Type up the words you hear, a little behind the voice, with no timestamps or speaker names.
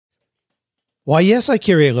Why, yes, I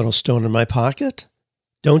carry a little stone in my pocket.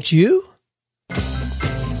 Don't you?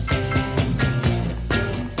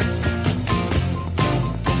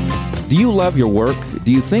 Do you love your work?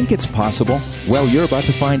 Do you think it's possible? Well, you're about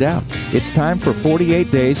to find out. It's time for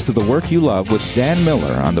 48 Days to the Work You Love with Dan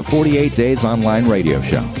Miller on the 48 Days Online Radio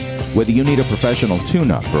Show. Whether you need a professional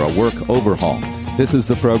tune-up or a work overhaul, this is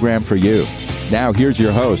the program for you. Now, here's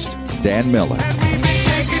your host, Dan Miller.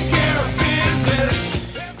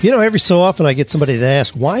 You know, every so often I get somebody to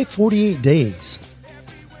ask, why 48 days?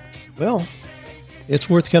 Well, it's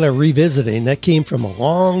worth kind of revisiting. That came from a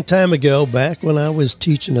long time ago, back when I was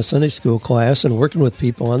teaching a Sunday school class and working with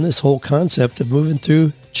people on this whole concept of moving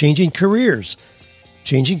through changing careers.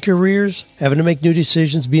 Changing careers, having to make new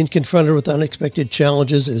decisions, being confronted with unexpected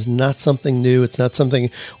challenges is not something new. It's not something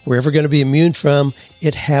we're ever going to be immune from.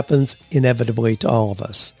 It happens inevitably to all of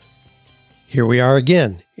us. Here we are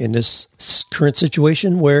again in this current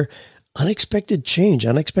situation where unexpected change,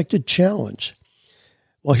 unexpected challenge.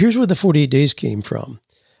 Well, here's where the 48 days came from.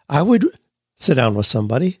 I would sit down with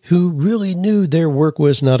somebody who really knew their work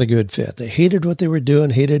was not a good fit. They hated what they were doing,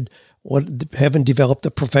 hated having developed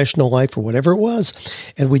a professional life or whatever it was.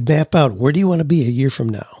 And we'd map out, where do you want to be a year from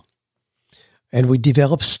now? And we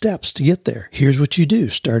develop steps to get there. Here's what you do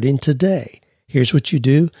starting today. Here's what you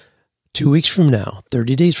do 2 weeks from now,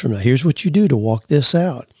 30 days from now. Here's what you do to walk this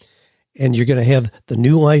out. And you're going to have the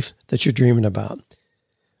new life that you're dreaming about.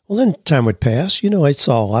 Well, then time would pass. You know, I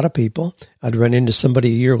saw a lot of people. I'd run into somebody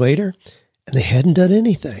a year later, and they hadn't done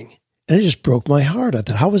anything. And it just broke my heart. I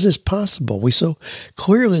thought, how was this possible? We so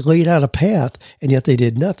clearly laid out a path, and yet they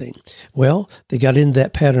did nothing. Well, they got into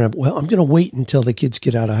that pattern of, well, I'm going to wait until the kids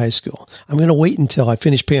get out of high school. I'm going to wait until I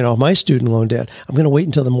finish paying off my student loan debt. I'm going to wait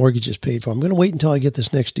until the mortgage is paid for. I'm going to wait until I get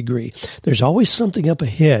this next degree. There's always something up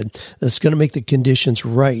ahead that's going to make the conditions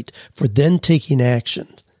right for then taking action.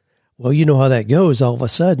 Well, you know how that goes. All of a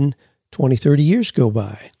sudden, 20, 30 years go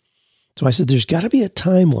by. So I said, there's got to be a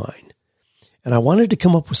timeline. And I wanted to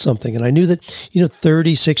come up with something. And I knew that,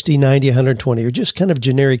 30, 60, 90, 120 are just kind of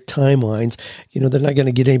generic timelines. They're not going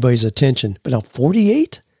to get anybody's attention. But now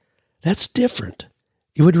 48, that's different.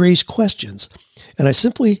 It would raise questions. And I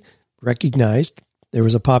simply recognized there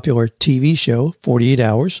was a popular TV show, 48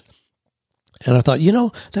 Hours. And I thought,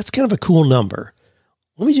 that's kind of a cool number.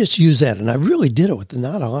 Let me just use that. And I really did it with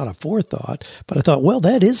not a lot of forethought. But I thought, well,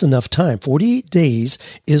 that is enough time. 48 days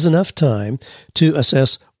is enough time to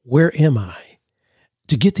assess, where am I?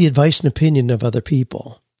 To get the advice and opinion of other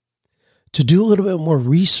people, to do a little bit more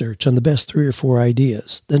research on the best 3 or 4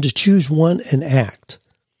 ideas, then to choose one and act.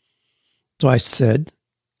 So I said,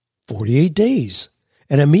 48 days.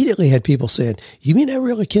 And immediately had people saying, you mean I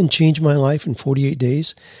really can change my life in 48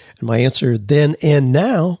 days? And my answer then and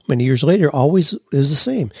now, many years later, always is the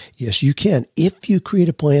same. Yes, you can, if you create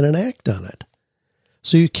a plan and act on it.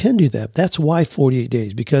 So you can do that. That's why 48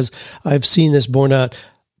 days, because I've seen this borne out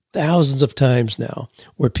thousands of times now,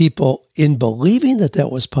 where people, in believing that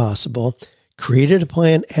that was possible, created a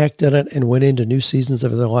plan, acted on it, and went into new seasons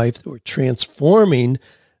of their life that were transforming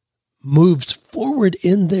moves forward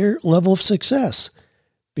in their level of success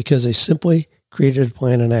because they simply created a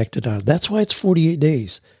plan and acted on it. That's why it's 48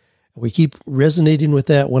 days. We keep resonating with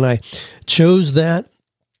that. When I chose that,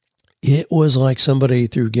 it was like somebody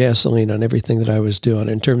threw gasoline on everything that I was doing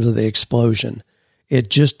in terms of the explosion. It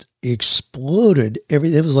just exploded. It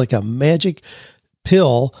was like a magic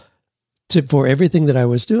pill for everything that I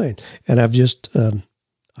was doing. And I've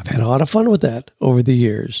had a lot of fun with that over the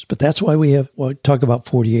years. But that's why we talk about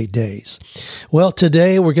 48 days. Well,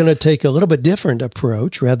 today we're going to take a little bit different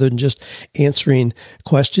approach rather than just answering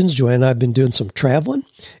questions. Joanne and I have been doing some traveling.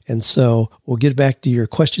 And so we'll get back to your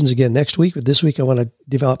questions again next week. But this week I want to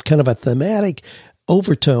develop kind of a thematic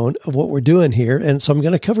overtone of what we're doing here. And so I'm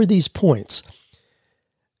going to cover these points.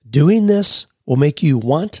 Doing this will make you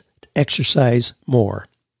want to exercise more.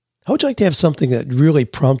 How would you like to have something that really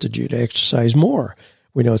prompted you to exercise more?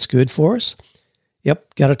 We know it's good for us.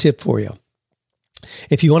 Yep, got a tip for you.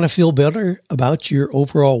 If you want to feel better about your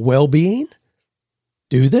overall well-being,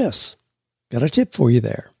 do this. Got a tip for you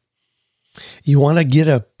there. You want to get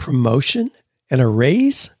a promotion and a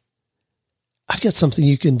raise? I've got something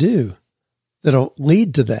you can do that'll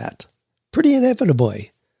lead to that pretty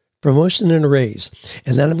inevitably. Promotion and a raise.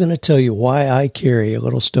 And then I'm going to tell you why I carry a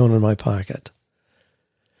little stone in my pocket.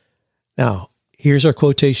 Now, here's our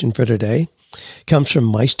quotation for today. It comes from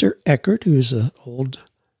Meister Eckhart, who's an old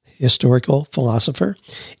historical philosopher.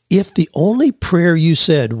 If the only prayer you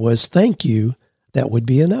said was thank you, that would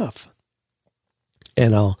be enough.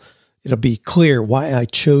 And it'll be clear why I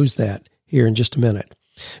chose that here in just a minute.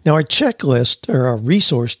 Now, our checklist, or our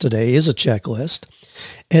resource today, is a checklist,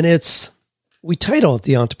 and it's we title it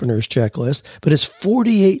the Entrepreneur's Checklist, but it's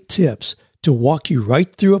 48 tips to walk you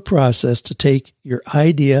right through a process to take your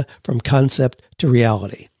idea from concept to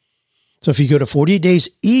reality. So if you go to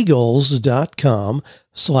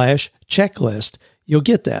 48dayseagles.com/checklist, you'll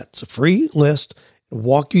get that. It's a free list to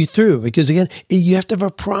walk you through, because again, you have to have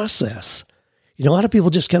a process. A lot of people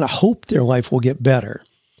just kind of hope their life will get better.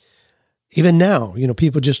 Even now,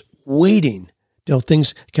 people just waiting till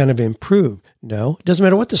things kind of improve. No, it doesn't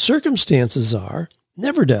matter what the circumstances are.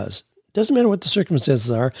 Never does. It doesn't matter what the circumstances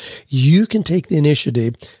are. You can take the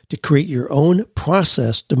initiative to create your own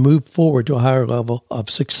process to move forward to a higher level of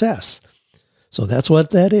success. So that's what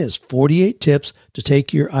that is. 48 tips to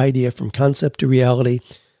take your idea from concept to reality.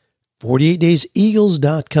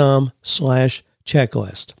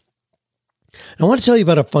 48dayseagles.com/checklist. I want to tell you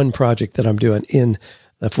about a fun project that I'm doing in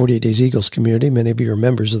the 48 Days Eagles community. Many of you are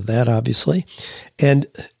members of that, obviously. And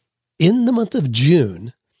in the month of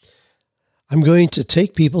June, I'm going to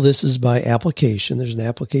take people, this is by application, there's an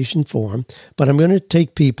application form, but I'm going to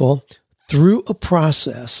take people through a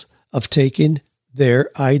process of taking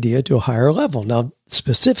their idea to a higher level. Now,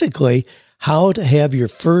 specifically, how to have your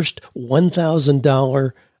first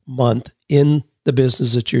 $1,000 month in the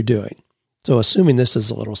business that you're doing. So assuming this is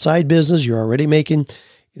a little side business, you're already making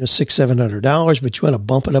 $600-700, but you want to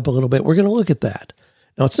bump it up a little bit. We're going to look at that.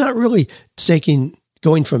 Now, it's not really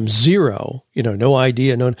going from zero, no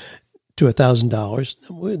idea, to $1,000.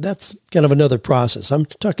 That's kind of another process. I'm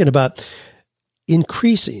talking about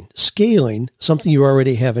scaling something you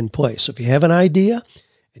already have in place. So if you have an idea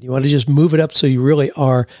and you want to just move it up so you really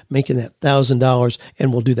are making that $1,000,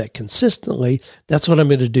 and we'll do that consistently, that's what I'm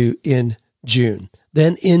going to do in June.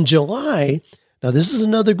 Then in July, now this is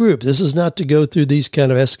another group. This is not to go through these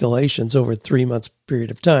kind of escalations over a 3 months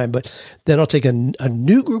period of time, but then I'll take a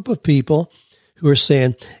new group of people who are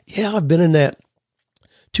saying, yeah, I've been in that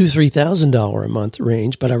 $2,000-3,000 a month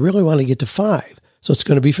range, but I really want to get to $5,000. So it's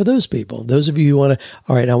going to be for those people. Those of you who want to,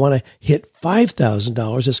 all right, I want to hit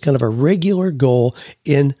 $5,000 as kind of a regular goal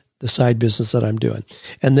in the side business that I'm doing.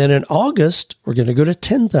 And then in August, we're going to go to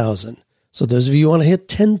 $10,000. So those of you who want to hit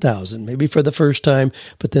 $10,000, maybe for the first time,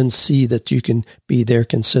 but then see that you can be there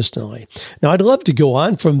consistently. Now, I'd love to go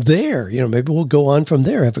on from there. Maybe we'll go on from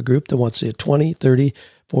there. Have a group that wants to hit 20, 30,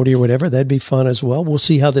 40 or whatever. That'd be fun as well. We'll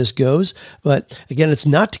see how this goes. But again, it's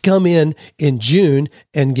not to come in June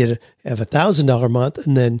and have $1,000 month,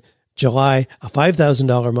 and then July a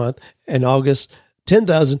 $5,000 month, and August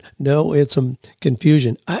 $10,000. No, it's some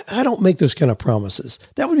confusion. I don't make those kind of promises.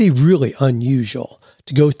 That would be really unusual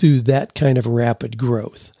to go through that kind of rapid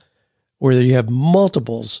growth, where you have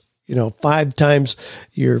multiples, 5 times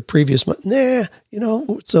your previous month.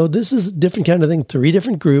 So this is a different kind of thing, 3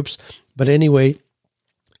 different groups. But anyway,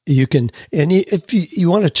 you can, and if you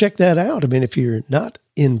want to check that out, if you're not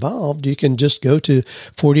involved, you can just go to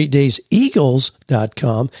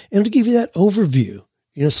 48dayseagles.com and it'll give you that overview.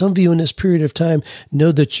 Some of you in this period of time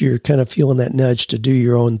know that you're kind of feeling that nudge to do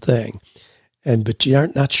your own thing, but you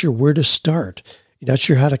aren't not sure where to start. You're not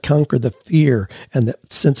sure how to conquer the fear and the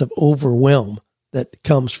sense of overwhelm that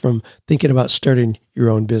comes from thinking about starting your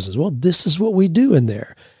own business. Well, this is what we do in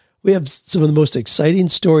there. We have some of the most exciting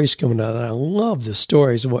stories coming out, and I love the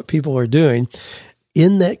stories of what people are doing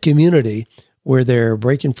in that community where they're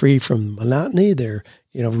breaking free from monotony. They're,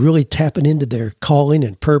 really tapping into their calling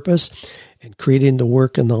and purpose and creating the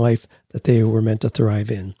work and the life that they were meant to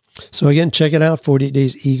thrive in. So again, check it out,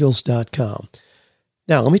 48dayseagles.com.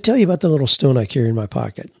 Now, let me tell you about the little stone I carry in my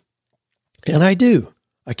pocket. And I do.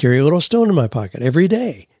 I carry a little stone in my pocket every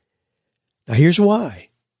day. Now, here's why.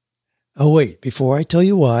 Oh, wait, before I tell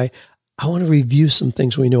you why, I want to review some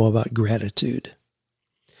things we know about gratitude.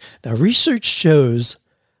 Now, research shows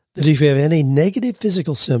that if you have any negative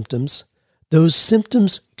physical symptoms, those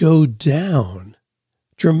symptoms go down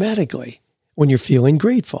dramatically when you're feeling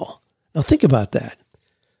grateful. Now, think about that.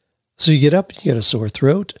 So you get up, you get a sore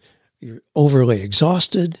throat, you're overly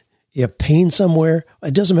exhausted, you have pain somewhere.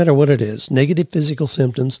 It doesn't matter what it is, negative physical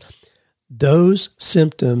symptoms. Those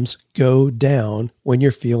symptoms go down when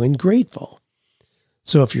you're feeling grateful.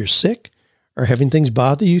 So if you're sick or having things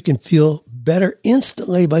bother you, you can feel better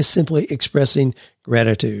instantly by simply expressing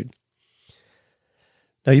gratitude.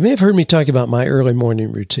 Now, you may have heard me talk about my early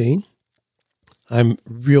morning routine. I'm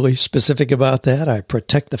really specific about that. I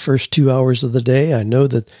protect the first 2 hours of the day. I know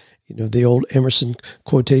that, the old Emerson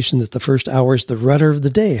quotation that the first hour is the rudder of the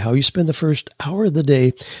day. How you spend the first hour of the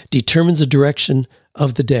day determines the direction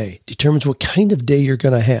of the day, determines what kind of day you're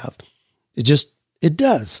going to have. It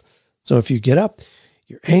does. So if you get up,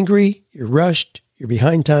 you're angry, you're rushed, you're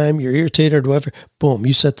behind time, you're irritated, whatever, boom,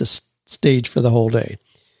 you set the stage for the whole day.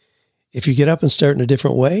 If you get up and start in a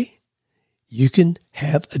different way, you can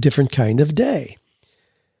have a different kind of day.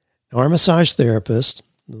 Now, our massage therapist,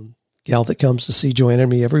 the gal that comes to see Joanna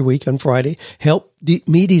and me every week on Friday, helped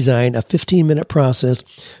me design a 15-minute process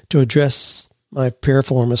to address my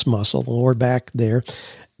piriformis muscle, the lower back there,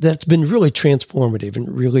 that's been really transformative in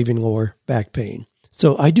relieving lower back pain.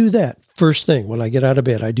 So I do that first thing when I get out of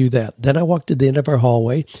bed. I do that. Then I walk to the end of our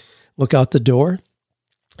hallway, look out the door.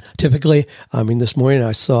 Typically, this morning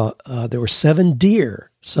I saw there were 7 deer,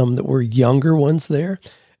 some that were younger ones there,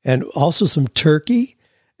 and also some turkey.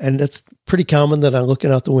 And it's pretty common that I'm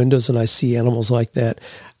looking out the windows and I see animals like that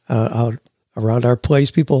out around our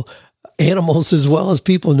place. Animals as well as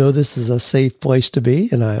people know this is a safe place to be,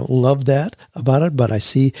 and I love that about it. But I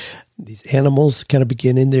see these animals kind of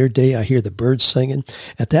beginning their day. I hear the birds singing.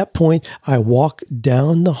 At that point, I walk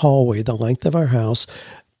down the hallway, the length of our house,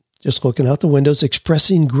 just looking out the windows,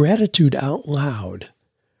 expressing gratitude out loud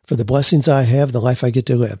for the blessings I have, the life I get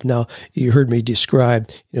to live. Now, you heard me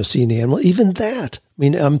describe, seeing the animal. Even that,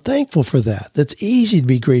 I'm thankful for that. That's easy to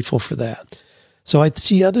be grateful for that. So I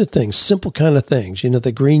see other things, simple kind of things,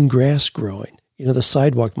 the green grass growing, the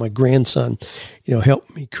sidewalk my grandson,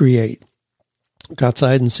 helped me create. Go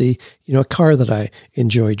outside and see, a car that I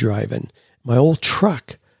enjoy driving, my old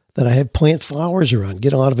truck that I have plant flowers around,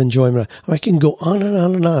 get a lot of enjoyment. I can go on and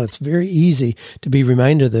on and on. It's very easy to be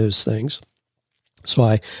reminded of those things. So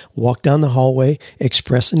I walk down the hallway,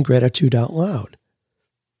 expressing gratitude out loud.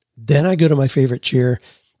 Then I go to my favorite chair,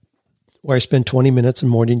 where I spend 20 minutes in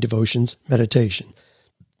morning devotions, meditation.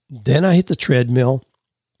 Then I hit the treadmill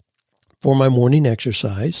for my morning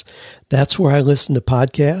exercise. That's where I listen to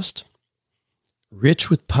podcasts,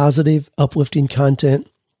 rich with positive, uplifting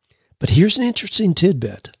content. But here's an interesting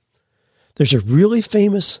tidbit. There's a really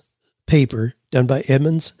famous paper done by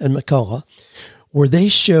Edmonds and McCullough where they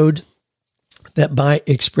showed that by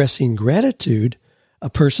expressing gratitude, a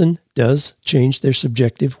person does change their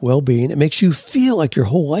subjective well-being. It makes you feel like your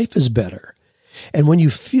whole life is better. And when you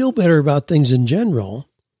feel better about things in general,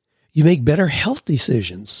 you make better health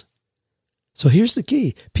decisions. So here's the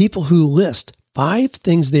key. People who list 5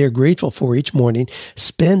 things they are grateful for each morning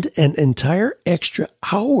spend an entire extra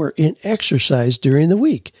hour in exercise during the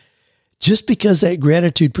week, just because that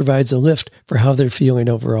gratitude provides a lift for how they're feeling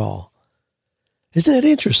overall. Isn't that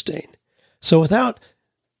interesting? So without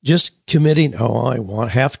just committing, I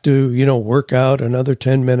have to, work out another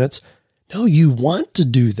 10 minutes. No, you want to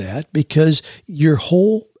do that because your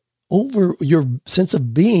sense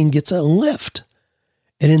of being gets a lift.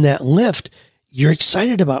 And in that lift, you're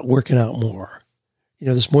excited about working out more.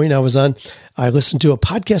 This morning I listened to a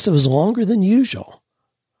podcast that was longer than usual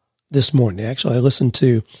this morning. Actually, I listened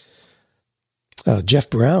to Jeff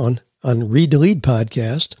Brown on Read to Lead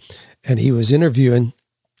podcast, and he was interviewing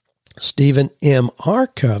Stephen M.R.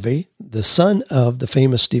 Covey, the son of the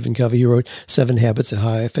famous Stephen Covey, who wrote 7 Habits of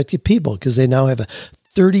Highly Effective People, because they now have a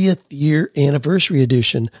 30th year anniversary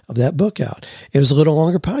edition of that book out. It was a little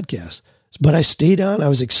longer podcast, but I stayed on. I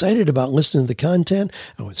was excited about listening to the content.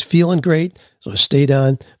 I was feeling great, so I stayed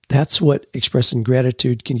on. That's what expressing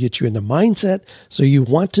gratitude can get you in the mindset, so you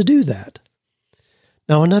want to do that.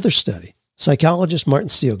 Now, another study, psychologist Martin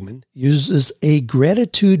Seligman uses a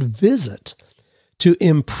gratitude visit to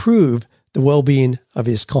improve the well-being of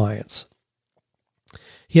his clients.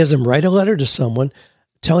 He has them write a letter to someone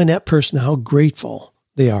telling that person how grateful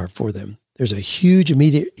they are for them. There's a huge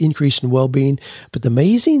immediate increase in well-being, but the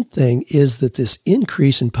amazing thing is that this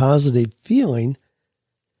increase in positive feeling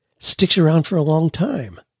sticks around for a long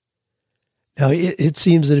time. Now, it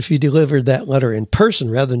seems that if you deliver that letter in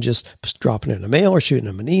person, rather than just dropping it in a mail or shooting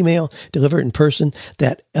them an email, deliver it in person,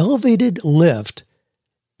 that elevated lift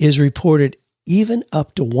is reported even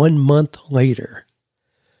up to 1 month later.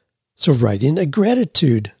 So writing a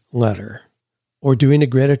gratitude letter or doing a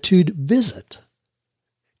gratitude visit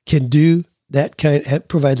can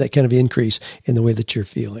provide that kind of increase in the way that you're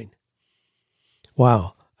feeling.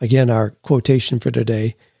 Wow. Again, our quotation for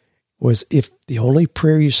today was, if the only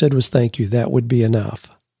prayer you said was thank you, that would be enough.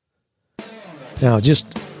 Now,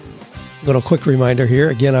 just a little quick reminder here.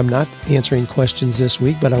 Again, I'm not answering questions this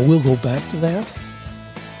week, but I will go back to that.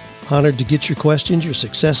 Honored to get your questions, your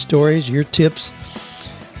success stories, your tips.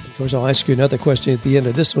 Of course, I'll ask you another question at the end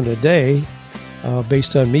of this one today,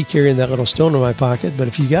 based on me carrying that little stone in my pocket. But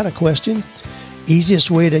if you got a question, easiest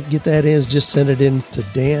way to get that in is just send it in to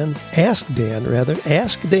Ask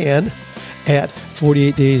Dan at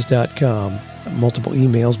 48days.com. Multiple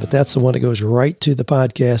emails, but that's the one that goes right to the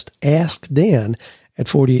podcast, Ask Dan at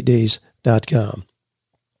 48days.com.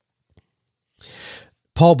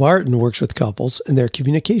 Paul Barton works with couples and their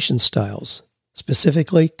communication styles,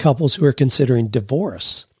 specifically couples who are considering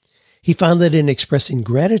divorce. He found that in expressing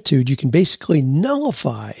gratitude, you can basically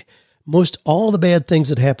nullify most all the bad things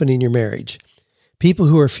that happen in your marriage. People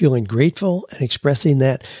who are feeling grateful and expressing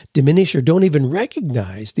that diminish or don't even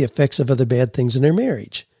recognize the effects of other bad things in their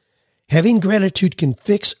marriage. Having gratitude can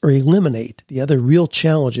fix or eliminate the other real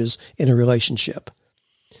challenges in a relationship.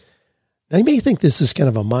 Now, you may think this is kind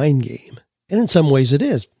of a mind game, and in some ways it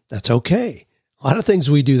is. That's okay. A lot of things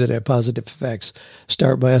we do that have positive effects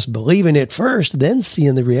start by us believing it first, then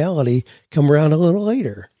seeing the reality come around a little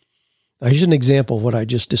later. Now, here's an example of what I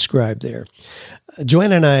just described there.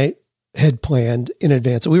 Joanna and I had planned in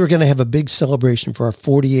advance that we were going to have a big celebration for our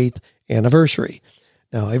 48th anniversary.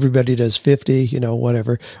 Now, everybody does 50,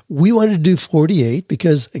 whatever. We wanted to do 48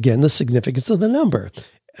 because, again, the significance of the number.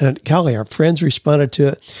 And golly, our friends responded to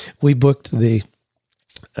it. We booked the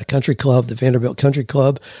country club, the Vanderbilt Country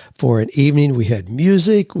Club, for an evening. We had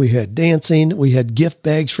music, we had dancing, we had gift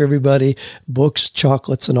bags for everybody, books,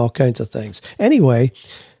 chocolates, and all kinds of things. Anyway,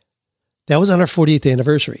 that was on our 40th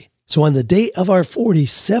anniversary. So on the day of our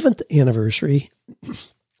 47th anniversary,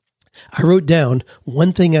 I wrote down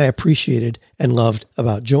one thing I appreciated and loved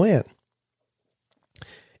about Joanne.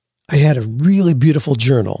 I had a really beautiful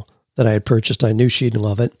journal that I had purchased. I knew she'd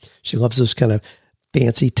love it. She loves those kind of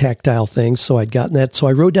fancy tactile things. So I'd gotten that. So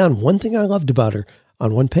I wrote down one thing I loved about her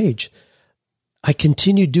on one page. I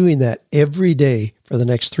continued doing that every day for the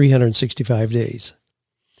next 365 days.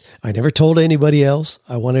 I never told anybody else.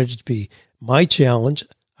 I wanted it to be my challenge.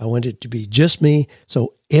 I wanted it to be just me.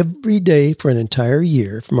 So every day for an entire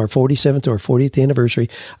year, from our 47th to our 40th anniversary,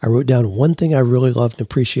 I wrote down one thing I really loved and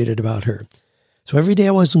appreciated about her. So every day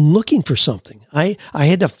I was looking for something. I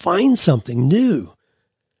had to find something new.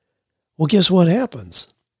 Well, guess what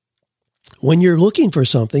happens? When you're looking for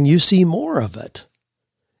something, you see more of it.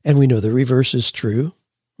 And we know the reverse is true.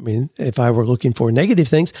 I mean, if I were looking for negative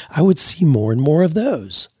things, I would see more and more of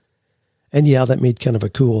those. And yeah, that made kind of a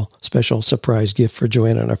cool, special surprise gift for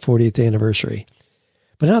Joanna on our 40th anniversary.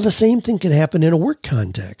 But now the same thing can happen in a work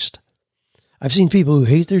context. I've seen people who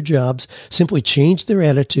hate their jobs simply change their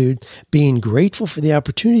attitude, being grateful for the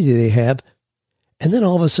opportunity they have, and then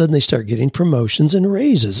all of a sudden they start getting promotions and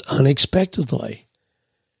raises unexpectedly.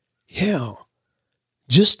 Yeah,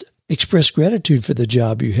 just express gratitude for the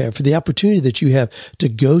job you have, for the opportunity that you have to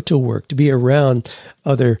go to work, to be around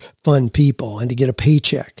other fun people, and to get a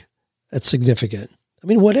paycheck. That's significant. I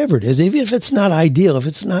mean, whatever it is, even if it's not ideal, if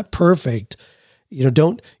it's not perfect, you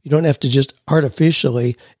don't have to just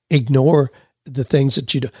artificially ignore the things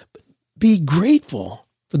that you do. But be grateful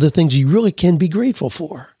for the things you really can be grateful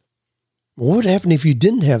for. What would happen if you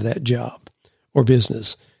didn't have that job or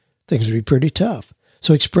business? Things would be pretty tough.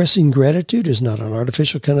 So expressing gratitude is not an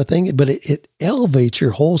artificial kind of thing, but it elevates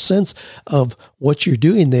your whole sense of what you're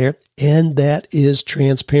doing there, and that is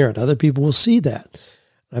transparent. Other people will see that.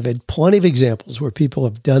 I've had plenty of examples where people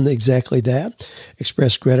have done exactly that,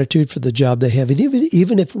 expressed gratitude for the job they have, and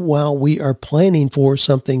even if while we are planning for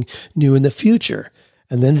something new in the future,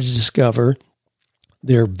 and then to discover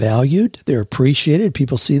they're valued, they're appreciated,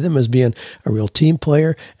 people see them as being a real team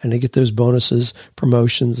player, and they get those bonuses,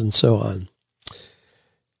 promotions, and so on.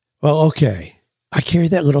 Well, okay, I carry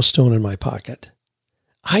that little stone in my pocket.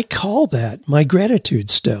 I call that my gratitude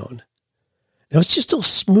stone. Now, it's just a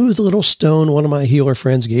smooth little stone. One of my healer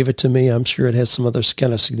friends gave it to me. I'm sure it has some other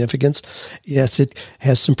kind of significance. Yes, it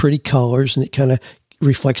has some pretty colors, and it kind of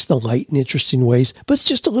reflects the light in interesting ways, but it's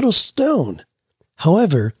just a little stone.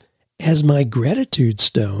 However, as my gratitude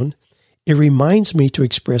stone, it reminds me to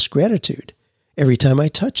express gratitude every time I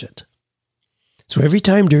touch it. So every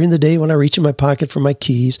time during the day when I reach in my pocket for my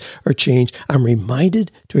keys or change, I'm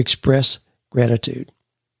reminded to express gratitude.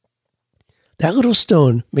 That little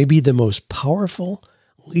stone may be the most powerful,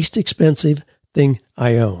 least expensive thing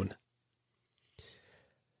I own.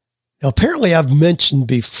 Now, apparently I've mentioned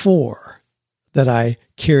before that I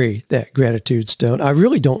carry that gratitude stone. I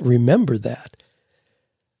really don't remember that.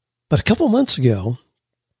 But a couple months ago,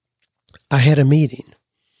 I had a meeting.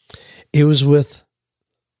 It was with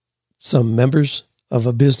some members of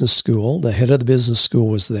a business school. The head of the business school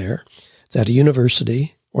was there. It's at a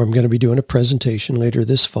university where I'm going to be doing a presentation later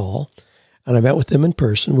this fall. And I met with them in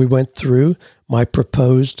person. We went through my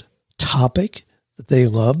proposed topic that they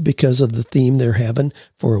love because of the theme they're having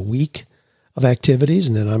for a week of activities.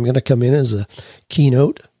 And then I'm going to come in as a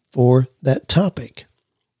keynote for that topic.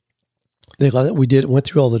 They love it. We went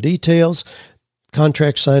through all the details,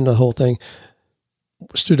 contract signed, the whole thing,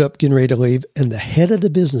 stood up, getting ready to leave. And the head of the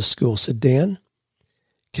business school said, Dan,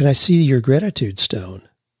 can I see your gratitude stone?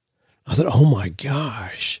 I thought, oh my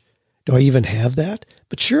gosh, do I even have that?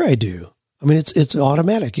 But sure I do. I mean, it's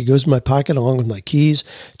automatic. It goes in my pocket along with my keys,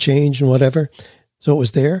 change, and whatever. So it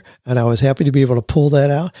was there, and I was happy to be able to pull that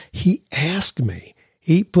out. He asked me.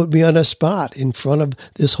 He put me on a spot in front of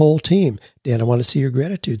this whole team. Dan, I want to see your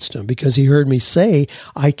gratitude stone, because he heard me say,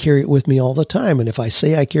 I carry it with me all the time. And if I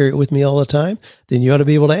say I carry it with me all the time, then you ought to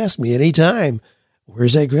be able to ask me anytime,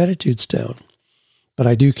 where's that gratitude stone? But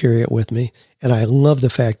I do carry it with me, and I love the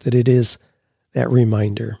fact that it is that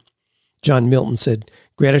reminder. John Milton said,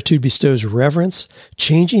 gratitude bestows reverence,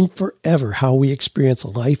 changing forever how we experience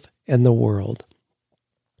life and the world.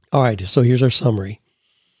 All right, so here's our summary.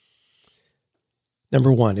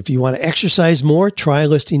 Number 1, if you want to exercise more, try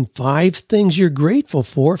listing 5 things you're grateful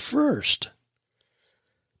for first.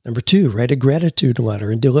 Number 2, write a gratitude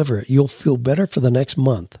letter and deliver it. You'll feel better for the next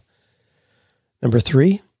month. Number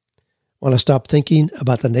 3, want to stop thinking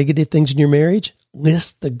about the negative things in your marriage?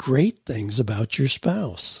 List the great things about your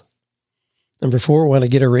spouse. Number 4, want to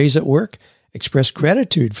get a raise at work? Express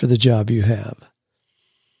gratitude for the job you have.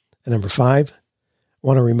 And number 5,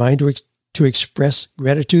 want a reminder to express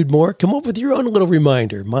gratitude more? Come up with your own little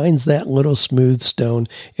reminder. Mine's that little smooth stone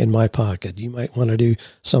in my pocket. You might want to do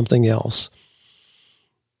something else.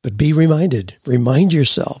 But be reminded. Remind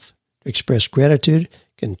yourself. Express gratitude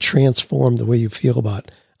can transform the way you feel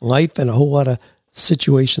about life and a whole lot of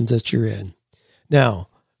situations that you're in. Now,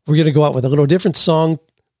 we're going to go out with a little different song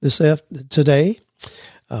today.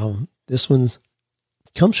 This one's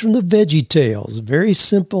comes from the Veggie Tales. Very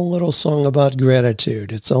simple little song about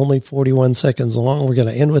gratitude. It's only 41 seconds long. We're going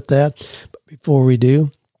to end with that. But before we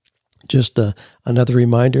do, just another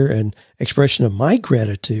reminder and expression of my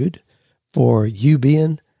gratitude for you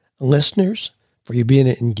being listeners, for you being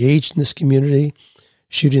engaged in this community,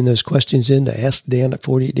 shooting those questions in to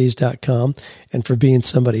askdan@48days.com, and for being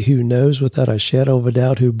somebody who knows without a shadow of a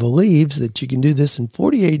doubt, who believes that you can do this in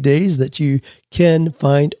 48 days, that you can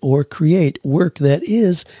find or create work that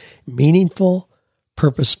is meaningful,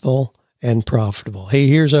 purposeful, and profitable. Hey,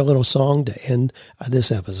 here's our little song to end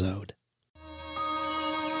this episode.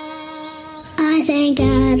 I thank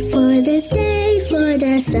God for this day, for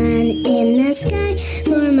the sun in the sky,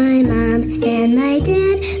 for my mom and my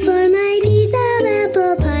dad, for my piece of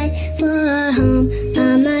apple pie, for our home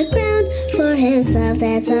on the ground, for his love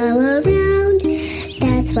that's all around.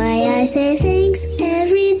 That's why I say thanks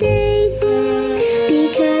every day,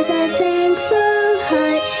 because a thankful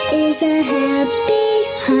heart is a happy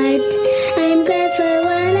heart. I'm glad for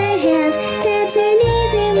what I have, that's an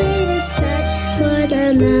easy way to start, for the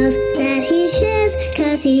love that he shares,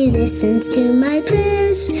 'cause he listens to my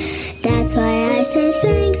prayers. That's why I say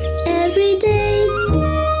thanks